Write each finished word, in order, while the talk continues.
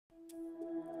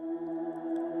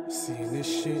Seeing this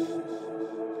shit,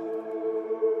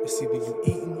 it's either you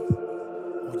eating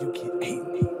or you get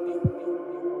eaten.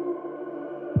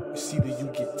 It's either you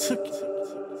get took it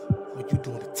or you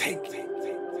doing the taking.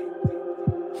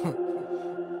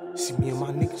 See, me and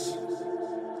my niggas,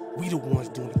 we the ones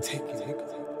doing the taking, nigga.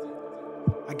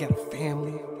 I got a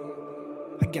family,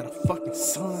 I got a fucking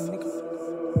son,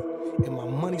 nigga, and my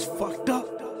money's fucked up.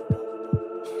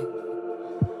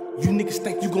 You niggas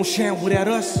think you gon' share without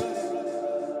us?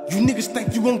 You niggas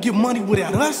think you gon' get money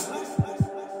without us?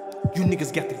 You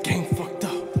niggas got the game fucked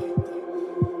up.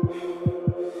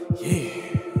 Yeah,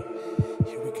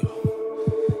 here we go.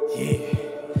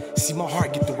 Yeah, see my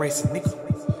heart get the racing, nigga.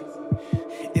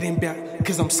 It ain't about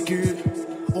because I'm scared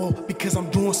or because I'm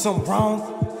doing something wrong.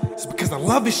 It's because I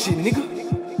love this shit, nigga.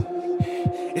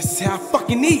 This is how I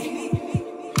fucking eat.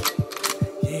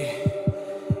 Yeah,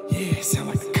 it sound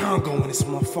like the Congo in this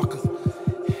motherfucker.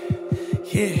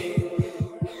 Yeah.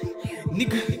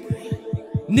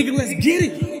 Nigga, let's get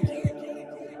it.